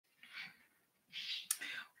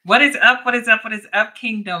What is up? What is up? What is up,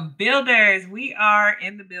 Kingdom Builders? We are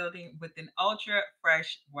in the building with an ultra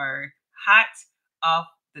fresh word, hot off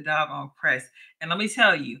the doggone press. And let me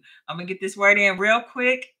tell you, I'm gonna get this word in real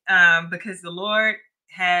quick because the Lord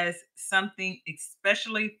has something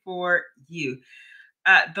especially for you.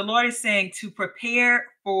 The Lord is saying to prepare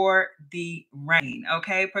for the rain.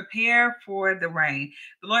 Okay, prepare for the rain.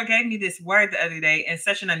 The Lord gave me this word the other day in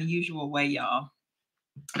such an unusual way, y'all.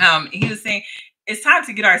 He was saying it's time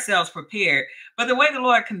to get ourselves prepared. But the way the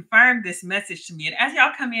Lord confirmed this message to me, and as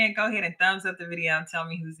y'all come in, go ahead and thumbs up the video and tell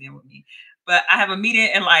me who's in with me. But I have a meeting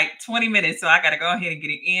in like 20 minutes, so I got to go ahead and get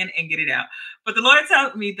it in and get it out. But the Lord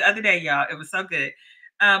told me the other day, y'all, it was so good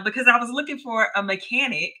because I was looking for a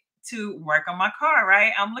mechanic to work on my car,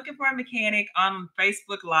 right? I'm looking for a mechanic on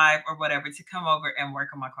Facebook Live or whatever to come over and work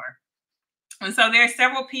on my car. And so there are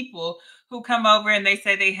several people who come over and they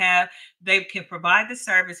say they can provide the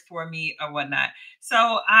service for me or whatnot.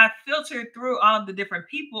 So I filtered through all of the different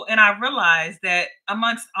people and I realized that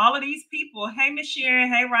amongst all of these people, hey Miss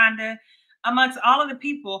Sharon, hey Rhonda, amongst all of the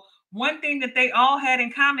people, one thing that they all had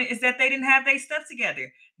in common is that they didn't have their stuff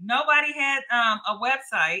together. Nobody had a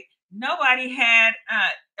website. Nobody had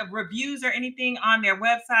reviews or anything on their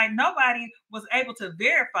website. Nobody was able to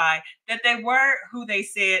verify that they were who they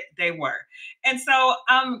said they were. And so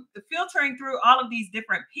I'm filtering through all of these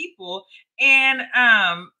different people, and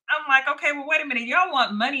I'm like, okay, well, wait a minute, y'all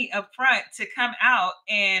want money up front to come out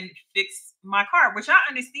and fix my car, which I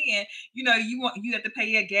understand. You have to pay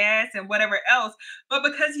your gas and whatever else, but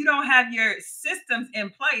because you don't have your systems in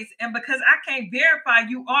place, and because I can't verify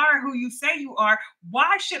you are who you say you are,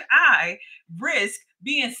 why should I risk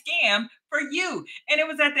being scammed for you? And it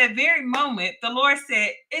was at that very moment the Lord said,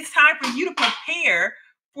 it's time for you to prepare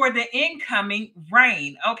for the incoming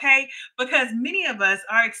rain, okay? Because many of us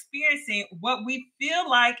are experiencing what we feel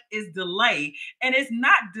like is delay, and it's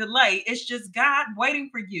not delay, it's just God waiting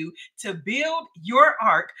for you to build your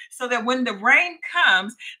ark so that when the rain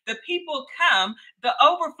comes, the people come, the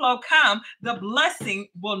overflow come, the blessing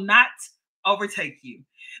will not overtake you.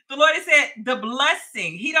 The Lord has said the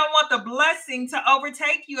blessing. He don't want the blessing to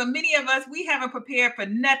overtake you. And many of us, we haven't prepared for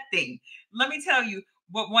nothing. Let me tell you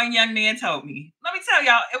what one young man told me. Let me tell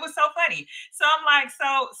y'all, it was so funny. So I'm like,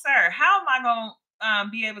 so, sir, how am I going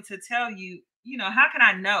to be able to tell you, how can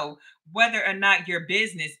I know whether or not your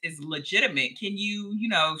business is legitimate? Can you,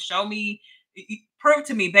 show me, prove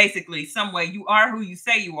to me basically some way you are who you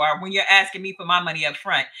say you are when you're asking me for my money up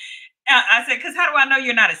front? I said, because how do I know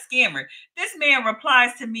you're not a scammer? This man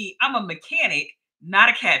replies to me, I'm a mechanic, not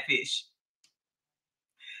a catfish.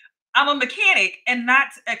 I'm a mechanic and not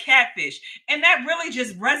a catfish. And that really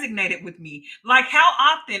just resonated with me. Like, how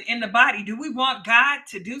often in the body do we want God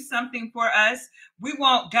to do something for us? We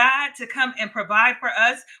want God to come and provide for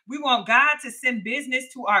us. We want God to send business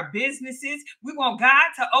to our businesses. We want God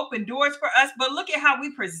to open doors for us. But look at how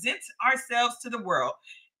we present ourselves to the world.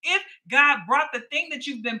 If God brought the thing that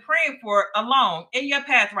you've been praying for along in your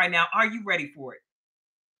path right now, are you ready for it?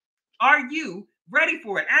 Are you ready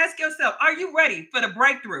for it? Ask yourself, are you ready for the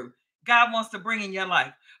breakthrough God wants to bring in your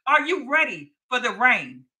life? Are you ready for the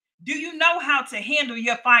rain? Do you know how to handle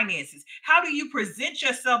your finances? How do you present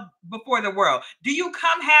yourself before the world? Do you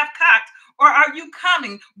come half cocked, or are you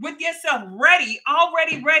coming with yourself ready,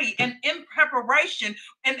 already ready, and in preparation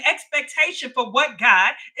and expectation for what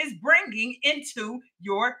God is bringing into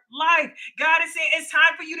your life? God is saying it's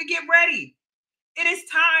time for you to get ready. It is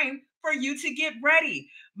time for you to get ready.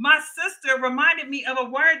 My sister reminded me of a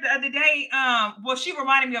word the other day. Well, she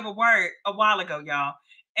reminded me of a word a while ago, y'all.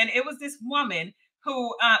 And it was this woman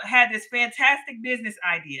who had this fantastic business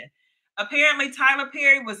idea. Apparently, Tyler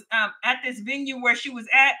Perry was at this venue where she was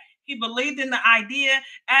at. He believed in the idea,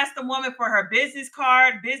 asked the woman for her business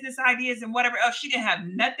card, business ideas, and whatever else. She didn't have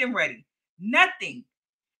nothing ready. Nothing.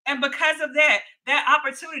 And because of that, that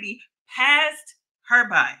opportunity passed her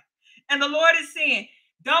by. And the Lord is saying,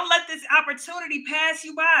 don't let this opportunity pass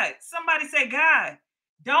you by. Somebody say, God,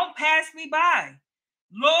 don't pass me by.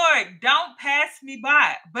 Lord, don't pass me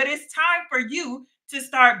by. But it's time for you to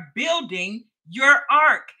start building your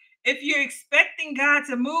ark. If you're expecting God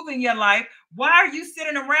to move in your life, why are you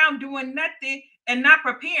sitting around doing nothing and not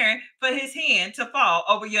preparing for his hand to fall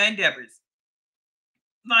over your endeavors?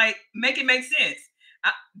 Like, make it make sense.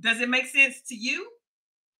 Does it make sense to you?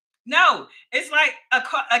 No, it's like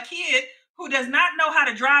a kid who does not know how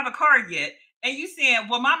to drive a car yet. And you saying,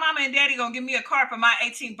 well, my mama and daddy going to give me a car for my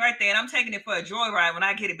 18th birthday and I'm taking it for a joyride when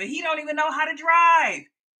I get it. But he don't even know how to drive.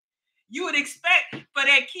 You would expect for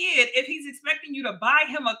that kid, if he's expecting you to buy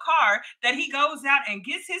him a car, that he goes out and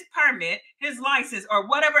gets his permit, his license, or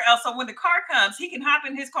whatever else. So when the car comes, he can hop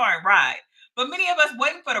in his car and ride. But many of us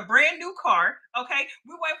waiting for the brand new car, okay?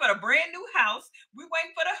 We're waiting for the brand new house. We're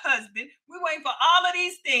waiting for the husband. We're waiting for all of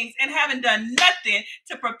these things and haven't done nothing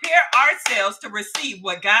to prepare ourselves to receive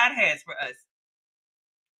what God has for us.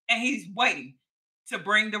 And he's waiting to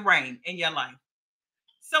bring the rain in your life.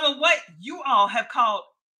 Some of what you all have called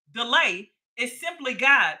delay is simply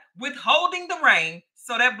God withholding the rain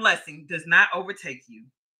so that blessing does not overtake you.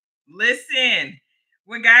 Listen,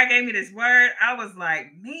 when God gave me this word, I was like,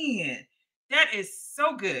 man, that is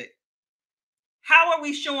so good. How are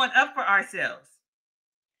we showing up for ourselves?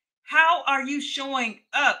 How are you showing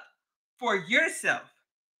up for yourself?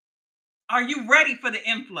 Are you ready for the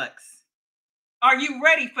influx? Are you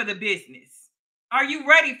ready for the business? Are you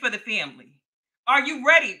ready for the family? Are you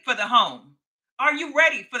ready for the home? Are you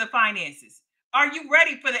ready for the finances? Are you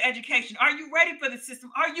ready for the education? Are you ready for the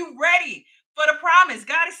system? Are you ready for the promise?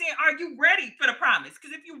 God is saying, are you ready for the promise?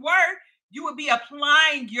 Because if you were, you would be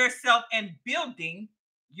applying yourself and building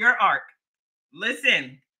your ark.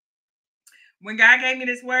 Listen, when God gave me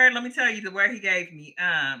this word, let me tell you the word he gave me.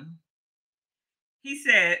 He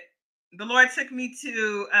said, the Lord took me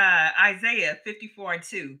to Isaiah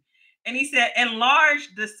 54:2. And he said, enlarge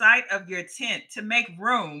the site of your tent to make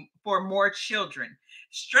room for more children.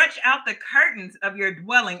 Stretch out the curtains of your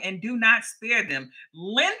dwelling and do not spare them.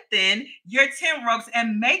 Lengthen your tent ropes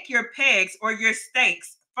and make your pegs or your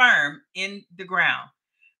stakes firm in the ground.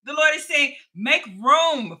 The Lord is saying, make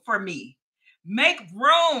room for me. Make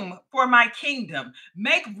room for my kingdom.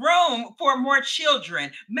 Make room for more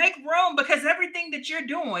children. Make room, because everything that you're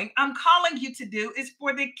doing, I'm calling you to do, is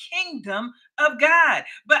for the kingdom of God.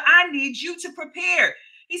 But I need you to prepare.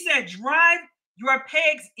 He said, drive your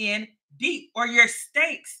pegs in deep, or your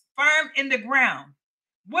stakes firm in the ground.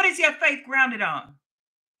 What is your faith grounded on?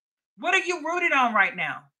 What are you rooted on right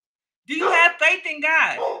now? Do you have faith in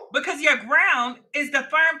God? Because your ground is the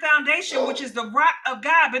firm foundation, which is the rock of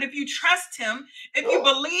God. But if you trust him, if you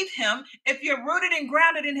believe him, if you're rooted and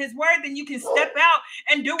grounded in his word, then you can step out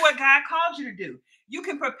and do what God called you to do. You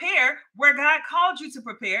can prepare where God called you to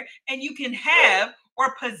prepare, and you can have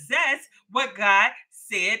or possess what God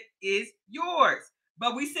said is yours.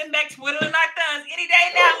 But we sit back twiddling our thumbs any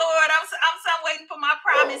day now, Lord. I'm waiting for my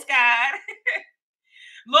promise, God.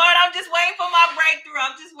 Lord, I'm just waiting for my breakthrough.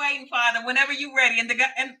 I'm just waiting, Father, whenever you're ready. And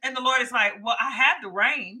the Lord is like, well, I have the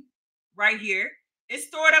rain right here. It's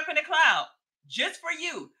stored up in the cloud just for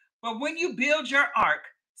you. But when you build your ark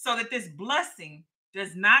so that this blessing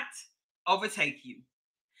does not overtake you,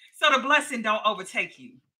 so the blessing don't overtake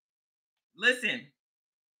you. Listen,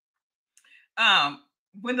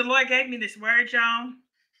 when the Lord gave me this word, y'all,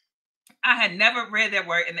 I had never read that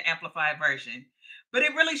word in the Amplified version, but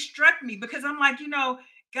it really struck me because I'm like,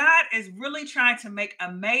 God is really trying to make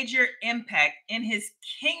a major impact in his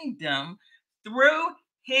kingdom through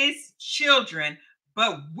his children,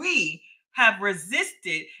 but we have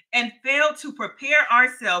resisted and failed to prepare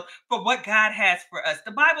ourselves for what God has for us.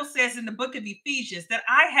 The Bible says in the book of Ephesians that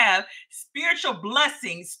I have spiritual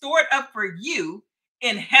blessings stored up for you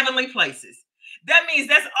in heavenly places. That means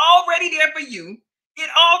that's already there for you. It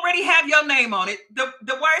already have your name on it. The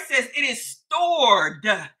word says it is stored.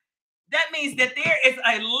 That means that there is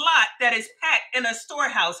a lot that is packed in a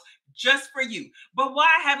storehouse just for you. But why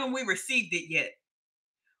haven't we received it yet?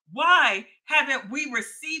 Why haven't we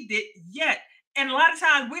received it yet? And a lot of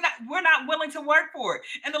times we're not willing to work for it.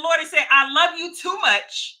 And the Lord is saying, I love you too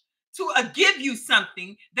much to give you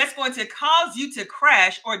something that's going to cause you to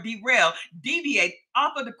crash or derail, deviate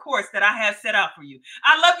off of the course that I have set out for you.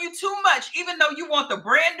 I love you too much, even though you want the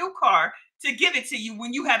brand new car, to give it to you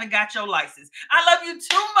when you haven't got your license. I love you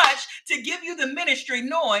too much to give you the ministry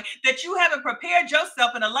knowing that you haven't prepared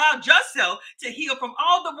yourself and allowed yourself to heal from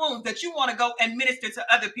all the wounds that you want to go and minister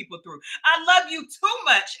to other people through. I love you too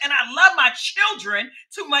much, and I love my children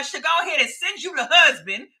too much to go ahead and send you the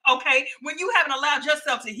husband, okay, when you haven't allowed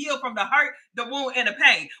yourself to heal from the hurt, the wound, and the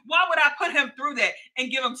pain. Why would I put him through that and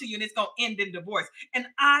give him to you and it's going to end in divorce? And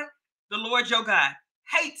I, the Lord your God,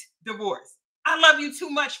 hate divorce. I love you too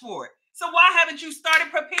much for it. So why haven't you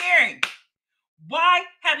started preparing? Why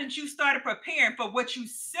haven't you started preparing for what you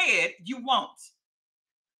said you want?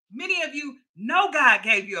 Many of you know God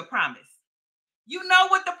gave you a promise. You know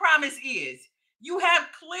what the promise is. You have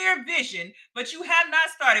clear vision, but you have not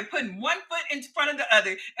started putting one foot in front of the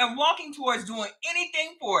other and walking towards doing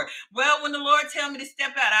anything for it. Well, when the Lord tell me to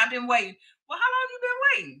step out, I've been waiting. Well, how long have you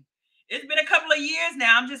been waiting? It's been a couple of years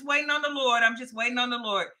now. I'm just waiting on the Lord. I'm just waiting on the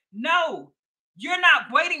Lord. No, you're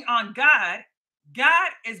not waiting on God.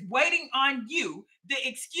 God is waiting on you. The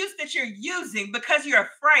excuse that you're using because you're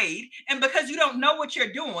afraid and because you don't know what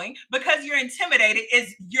you're doing, because you're intimidated,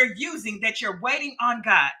 is you're using that you're waiting on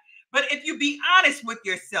God. But if you be honest with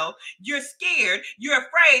yourself, you're scared, you're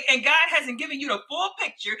afraid, and God hasn't given you the full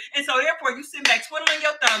picture. And so therefore you sit back twiddling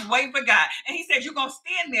your thumbs waiting for God. And he says you're going to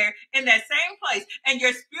stand there in that same place and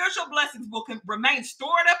your spiritual blessings will remain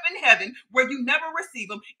stored up in heaven where you never receive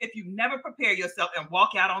them if you never prepare yourself and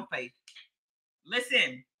walk out on faith.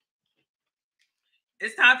 Listen,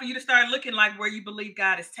 it's time for you to start looking like where you believe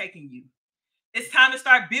God is taking you. It's time to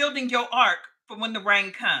start building your ark for when the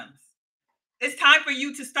rain comes. It's time for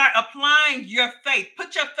you to start applying your faith.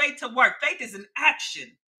 Put your faith to work. Faith is an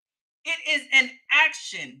action. It is an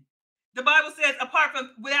action. The Bible says,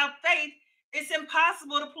 without faith, it's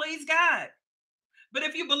impossible to please God. But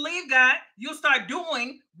if you believe God, you'll start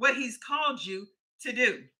doing what he's called you to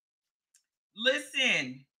do.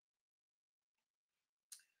 Listen,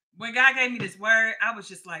 when God gave me this word, I was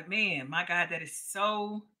just like, man, my God, that is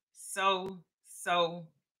so, so, so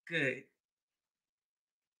good.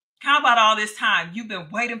 How about all this time you've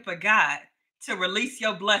been waiting for God to release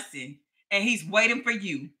your blessing, and he's waiting for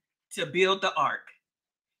you to build the ark.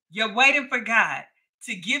 You're waiting for God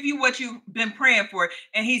to give you what you've been praying for,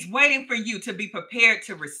 and he's waiting for you to be prepared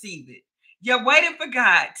to receive it. You're waiting for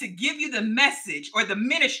God to give you the message or the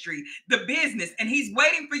ministry, the business, and he's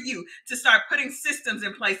waiting for you to start putting systems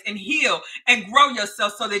in place and heal and grow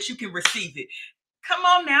yourself so that you can receive it. Come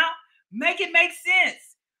on now, make it make sense.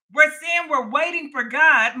 We're saying we're waiting for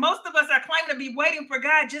God. Most of us are claiming to be waiting for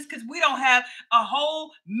God just because we don't have a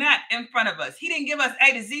whole map in front of us. He didn't give us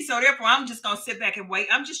A to Z, so therefore I'm just going to sit back and wait.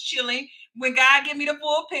 I'm just chilling. When God give me the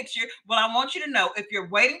full picture, well, I want you to know, if you're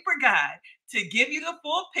waiting for God to give you the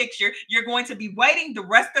full picture, you're going to be waiting the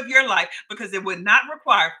rest of your life, because it would not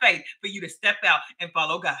require faith for you to step out and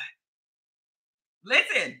follow God.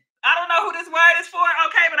 Listen, I don't know who this word is for,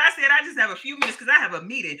 okay, but I said I just have a few minutes because I have a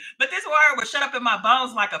meeting. But this word was shut up in my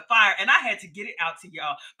bones like a fire, and I had to get it out to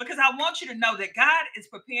y'all because I want you to know that God is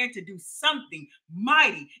preparing to do something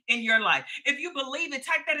mighty in your life. If you believe it,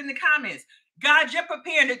 type that in the comments. God, you're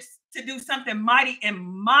preparing to do something mighty in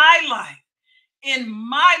my life,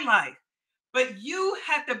 But you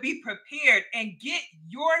have to be prepared and get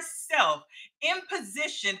yourself in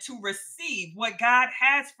position to receive what God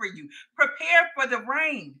has for you. Prepare for the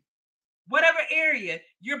rain. Whatever area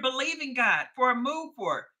you're believing God for a move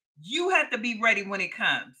for, you have to be ready when it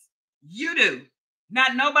comes. You do,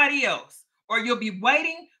 not nobody else, or you'll be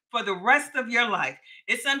waiting for the rest of your life.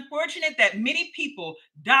 It's unfortunate that many people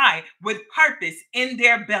die with purpose in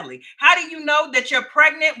their belly. How do you know that you're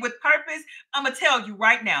pregnant with purpose? I'm going to tell you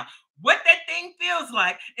right now. What that thing feels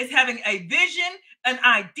like is having a vision, an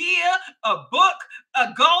idea, a book,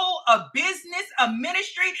 a goal, a business, a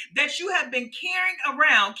ministry that you have been carrying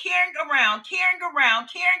around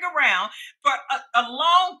for a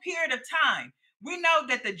long period of time. We know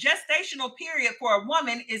that the gestational period for a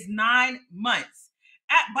woman is 9 months.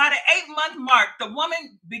 By the 8-month mark, the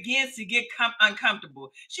woman begins to get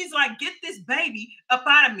uncomfortable. She's like, get this baby up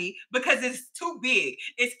out of me because it's too big.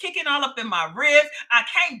 It's kicking all up in my ribs. I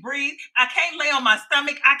can't breathe. I can't lay on my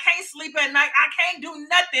stomach. I can't sleep at night. I can't do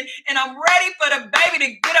nothing. And I'm ready for the baby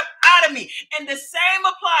to get up out of me. And the same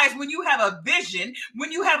applies when you have a vision,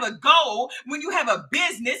 when you have a goal, when you have a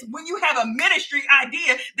business, when you have a ministry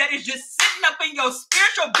idea that is just sitting up in your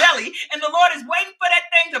spiritual belly, and the Lord is waiting for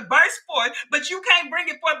that thing to burst forth, but you can't bring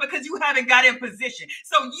it forth because you haven't got in position.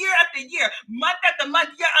 So year after year, month after month,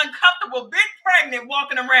 you're uncomfortable, been pregnant,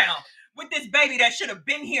 walking around with this baby that should have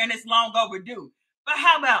been here and it's long overdue. But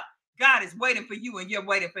how about God is waiting for you and you're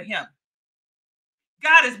waiting for him?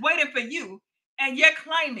 God is waiting for you and you're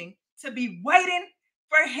claiming to be waiting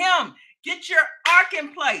for him. Get your ark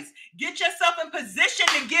in place. Get yourself in position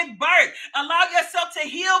to give birth. Allow yourself to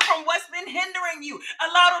heal from what's been hindering you.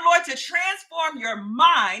 Allow the Lord to transform your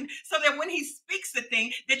mind so that when he speaks the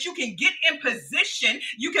thing, that you can get in position,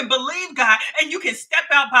 you can believe God, and you can step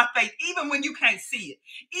out by faith, even when you can't see it,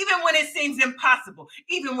 even when it seems impossible,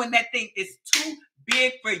 even when that thing is too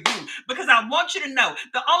big for you. Because I want you to know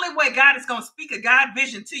the only way God is going to speak a God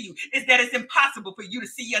vision to you is that it's impossible for you to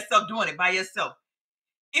see yourself doing it by yourself.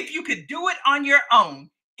 If you could do it on your own,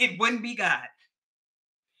 it wouldn't be God.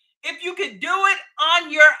 If you could do it on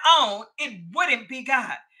your own, it wouldn't be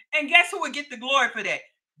God. And guess who would get the glory for that?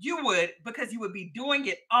 You would, because you would be doing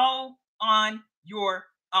it all on your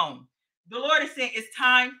own. The Lord is saying it's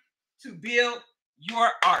time to build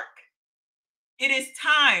your ark. It is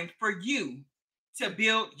time for you to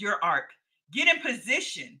build your ark. Get in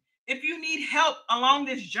position. If you need help along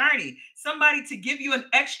this journey, somebody to give you an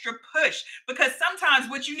extra push, because sometimes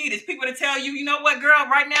what you need is people to tell you, you know what, girl,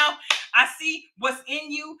 right now, I see what's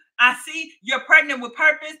in you. I see you're pregnant with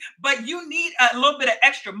purpose, but you need a little bit of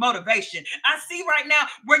extra motivation. I see right now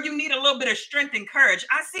where you need a little bit of strength and courage.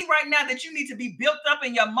 I see right now that you need to be built up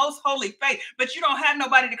in your most holy faith, but you don't have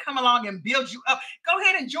nobody to come along and build you up. Go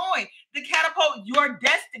ahead and join the Catapult Your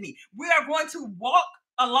Destiny. We are going to walk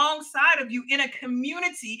alongside of you in a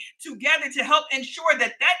community together to help ensure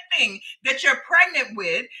that that thing that you're pregnant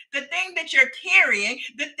with, the thing that you're carrying,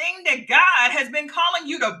 the thing that God has been calling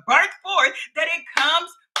you to birth forth, that it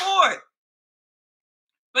comes forth.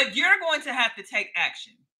 But you're going to have to take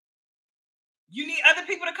action. You need other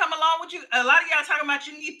people to come along with you. A lot of y'all talking about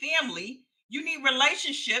you need family, you need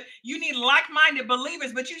relationship, you need like-minded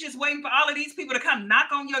believers, but you're just waiting for all of these people to come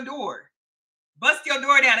knock on your door, bust your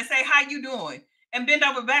door down and say, how you doing? And bend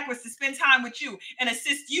over backwards to spend time with you and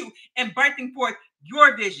assist you in birthing forth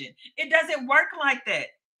your vision. It doesn't work like that.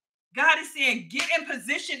 God is saying, get in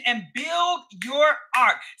position and build your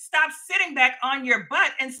ark. Stop sitting back on your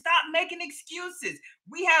butt and stop making excuses.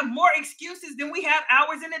 We have more excuses than we have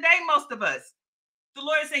hours in a day, most of us. The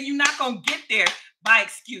Lord is saying, you're not going to get there by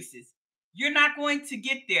excuses. You're not going to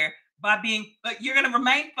get there by being, but you're going to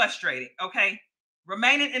remain frustrated, okay?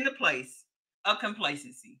 Remaining in the place of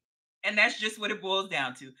complacency. And that's just what it boils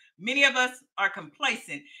down to. Many of us are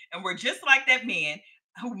complacent, and we're just like that man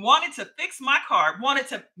who wanted to fix my car, wanted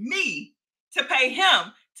to me to pay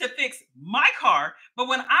him to fix my car. But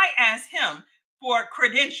when I asked him for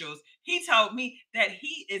credentials, he told me that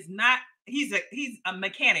he is not, he's a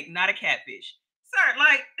mechanic, not a catfish. Sir,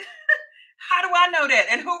 like, how do I know that?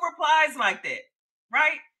 And who replies like that?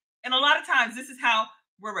 Right? And a lot of times this is how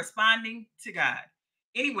we're responding to God.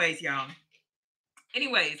 Anyways, y'all.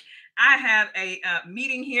 Anyways, I have a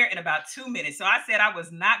meeting here in about 2 minutes. So I said I was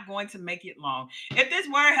not going to make it long. If this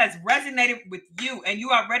word has resonated with you and you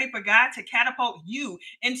are ready for God to catapult you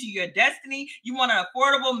into your destiny, you want an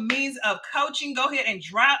affordable means of coaching, go ahead and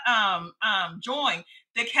join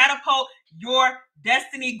the Catapult Your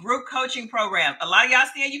Destiny group coaching program. A lot of y'all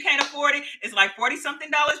saying you can't afford it. It's like 40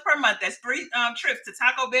 something dollars per month. That's 3 trips to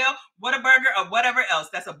Taco Bell, Whataburger, or whatever else.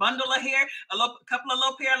 That's a bundle of hair, a couple of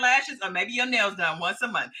little pair of lashes, or maybe your nails done once a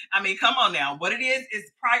month. I mean, come on now. What it is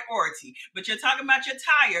priority. But you're talking about you're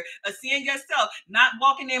tired of seeing yourself not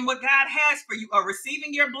walking in what God has for you or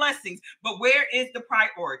receiving your blessings. But where is the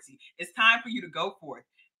priority? It's time for you to go forth.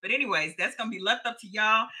 But anyways, that's going to be left up to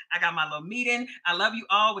y'all. I got my little meeting. I love you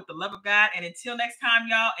all with the love of God. And until next time,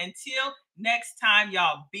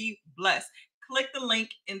 y'all, be blessed. Click the link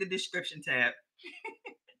in the description tab.